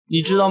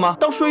你知道吗？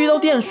当水遇到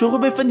电，水会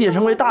被分解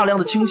成为大量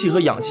的氢气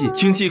和氧气，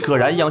氢气可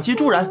燃，氧气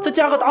助燃，再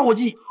加个打火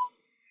机。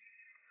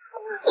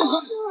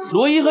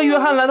罗伊和约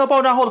翰来到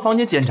爆炸后的房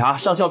间检查，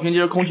上校凭借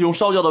着空气中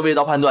烧焦的味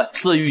道判断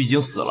色欲已经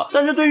死了。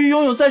但是对于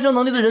拥有再生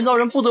能力的人造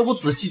人，不得不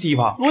仔细提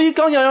防。罗伊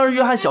刚想让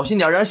约翰小心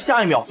点，然而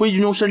下一秒灰烬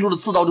中伸出的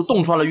刺刀就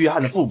洞穿了约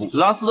翰的腹部。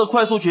拉斯特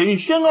快速痊愈，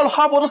宣告了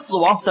哈勃的死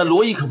亡，但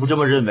罗伊可不这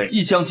么认为。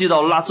一枪击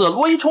倒了拉斯特，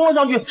罗伊冲了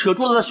上去，扯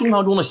出了他胸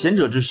膛中的贤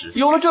者之石。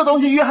有了这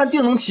东西，约翰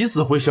定能起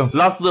死回生。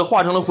拉斯特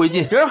化成了灰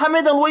烬，然而还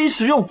没等罗伊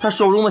使用，他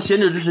手中的贤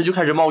者之石就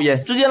开始冒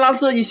烟。只见拉斯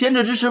特以贤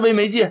者之石为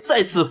媒介，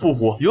再次复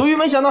活。由于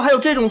没想到还有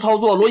这种操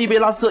作，罗伊被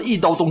拉斯特一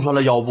刀洞穿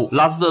了腰部。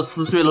拉斯特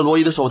撕碎了罗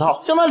伊的手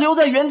套，将他留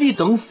在原地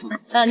等死。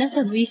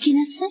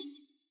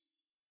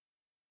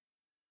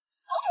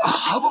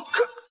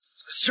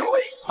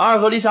阿尔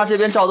和丽莎这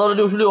边找到了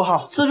66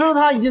号，此时的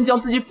他已经将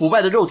自己腐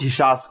败的肉体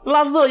杀死。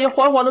拉斯特也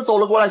缓缓地走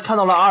了过来，看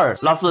到了阿尔。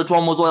拉斯特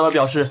装模作样地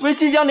表示为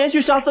即将连续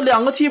杀死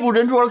2个替补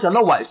人柱而感到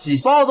惋惜。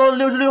暴躁的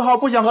66号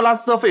不想和拉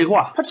斯特废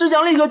话，他只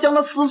想立刻将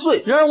他撕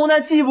碎，然而无奈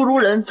技不如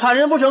人，砍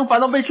人不成，反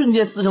倒被瞬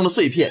间撕成了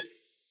碎片。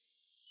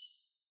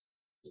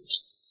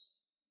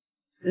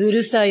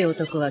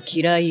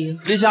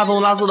丽莎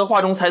从拉斯的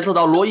话中猜测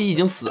到罗伊已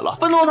经死了，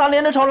愤怒的他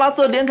连着朝拉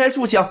斯连开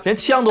数枪，连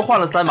枪都换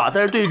了3把，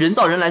但是对于人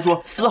造人来说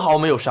丝毫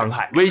没有伤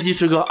害。危急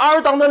时刻，阿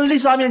尔挡在了丽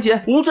莎面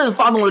前，无阵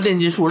发动了炼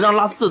金术，让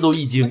拉斯都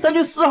一惊，但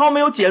却丝毫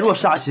没有减弱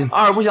杀心。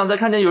阿尔不想再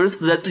看见有人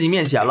死在自己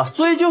面前了，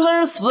所以就算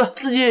是死，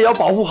自己也要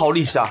保护好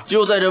丽莎。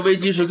就在这危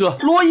机时刻，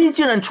罗伊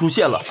竟然出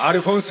现了。阿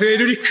尔冯斯·埃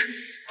德里克。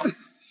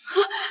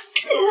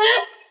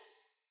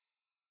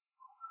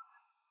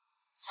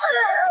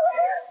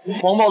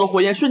狂暴的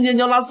火焰瞬间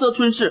将拉斯特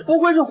吞噬，不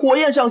愧是火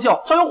焰上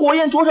校，他用火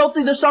焰灼烧自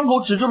己的伤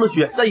口，止住了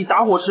血，再以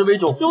打火石为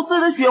种，用自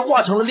己的血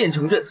化成了炼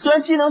成阵。虽然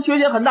技能缺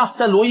陷很大，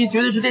但罗伊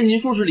绝对是炼金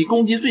术士里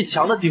攻击最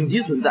强的顶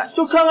级存在。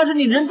就看看是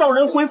你人造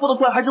人恢复的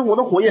快，还是我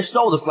的火焰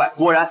烧得快。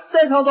果然，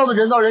再抗造的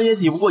人造人也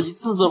抵不过一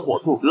次次的火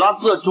速。拉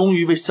斯特终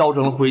于被烧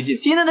成了灰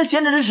烬，体内的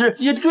贤者之石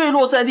也坠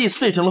落在地，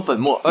碎成了粉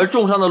末。而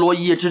重伤的罗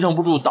伊也支撑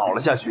不住，倒了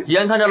下去。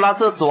眼看着拉斯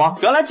特死亡，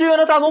赶来支援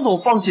的大总统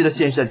放弃了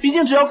现身。毕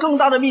竟只要更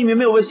大的秘密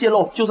没有被泄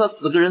露，就算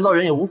死个人造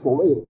人也无所谓了。